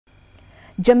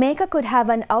Jamaica could have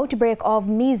an outbreak of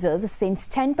measles since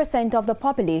 10% of the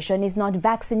population is not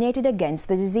vaccinated against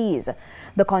the disease.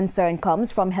 The concern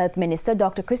comes from Health Minister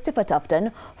Dr. Christopher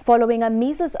Tufton following a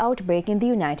measles outbreak in the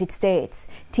United States.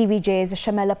 TVJ's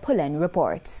Shamela Pullen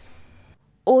reports.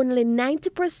 Only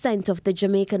 90% of the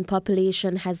Jamaican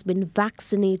population has been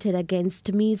vaccinated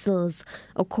against measles,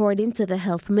 according to the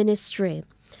Health Ministry.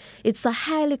 It's a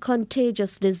highly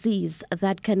contagious disease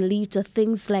that can lead to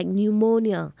things like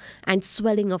pneumonia and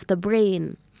swelling of the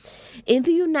brain. In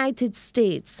the United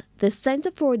States, the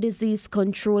Center for Disease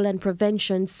Control and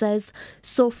Prevention says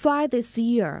so far this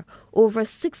year, over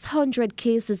 600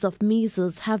 cases of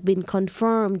measles have been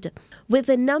confirmed. With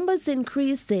the numbers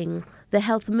increasing, the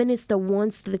health minister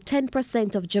wants the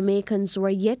 10% of Jamaicans who are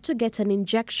yet to get an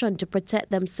injection to protect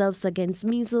themselves against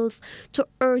measles to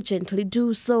urgently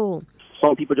do so.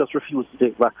 Some people just refuse to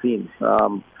take vaccines,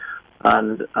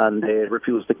 and they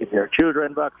refuse to give their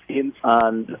children vaccines,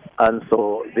 and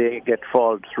so they get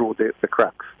fallen through the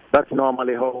cracks. That's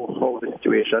normally how the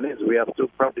situation is. We have to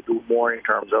probably do more in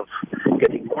terms of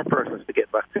getting more persons to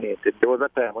get vaccinated. There was a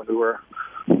time when we were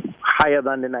higher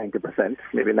than the 90%,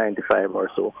 maybe 95 or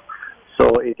so. So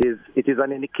it is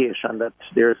an indication that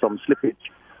there is some slippage,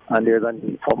 and there's a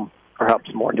need for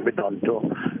perhaps more to be done to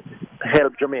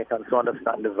help Jamaicans to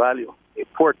understand the value,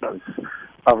 importance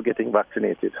of getting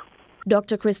vaccinated.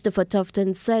 Dr. Christopher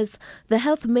Tufton says the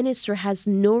health ministry has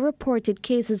no reported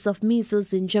cases of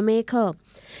measles in Jamaica.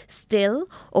 Still,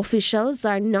 officials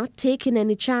are not taking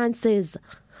any chances.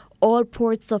 All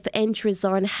ports of entries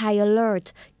are on high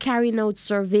alert, carrying out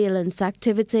surveillance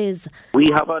activities. We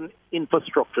have an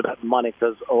infrastructure that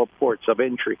monitors our ports of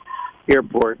entry,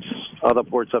 airports, other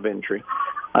ports of entry.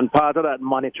 And part of that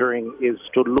monitoring is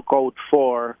to look out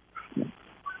for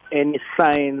any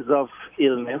signs of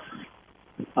illness,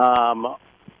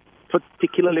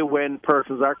 particularly when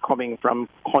persons are coming from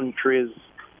countries,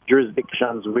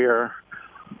 jurisdictions where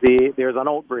there's an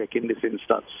outbreak in this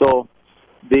instance. So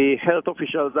the health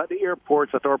officials at the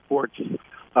airports, at our ports,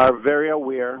 are very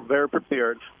aware, very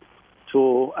prepared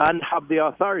to, and have the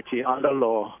authority under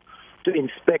law to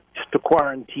inspect, to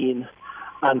quarantine,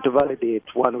 and to validate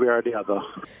one way or the other.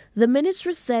 The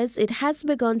ministry says it has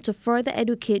begun to further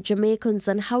educate Jamaicans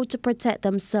on how to protect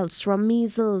themselves from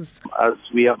measles. As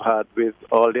we have had with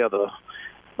all the other,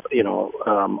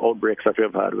 outbreaks that we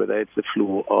have had, whether it's the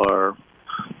flu or,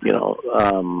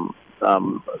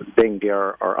 dengue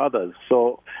or others.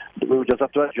 So we just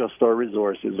have to adjust our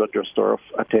resources, adjust our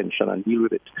attention and deal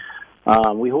with it.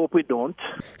 We hope we don't.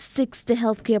 60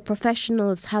 healthcare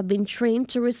professionals have been trained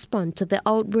to respond to the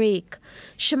outbreak.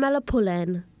 Shamela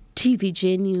Pullen,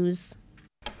 TVJ News.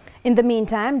 In the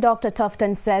meantime, Dr.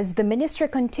 Tufton says the ministry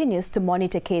continues to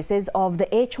monitor cases of the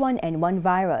H1N1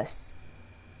 virus.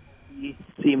 We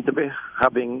seem to be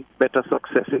having better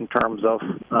success in terms of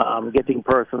getting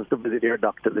persons to visit their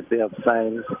doctors if they have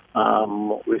signs. I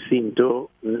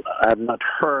have not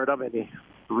heard of any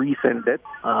recent deaths.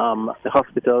 The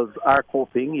hospitals are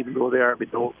coping, even though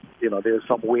there's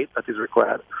some wait that is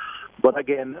required. But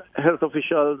again, health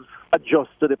officials adjust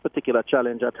to the particular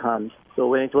challenge at hand. So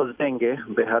when it was dengue,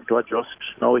 they had to adjust.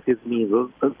 Now it is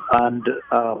measles and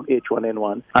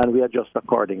H1N1, and we adjust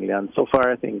accordingly. And so far,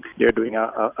 I think they're doing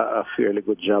a fairly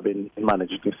good job in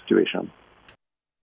managing the situation.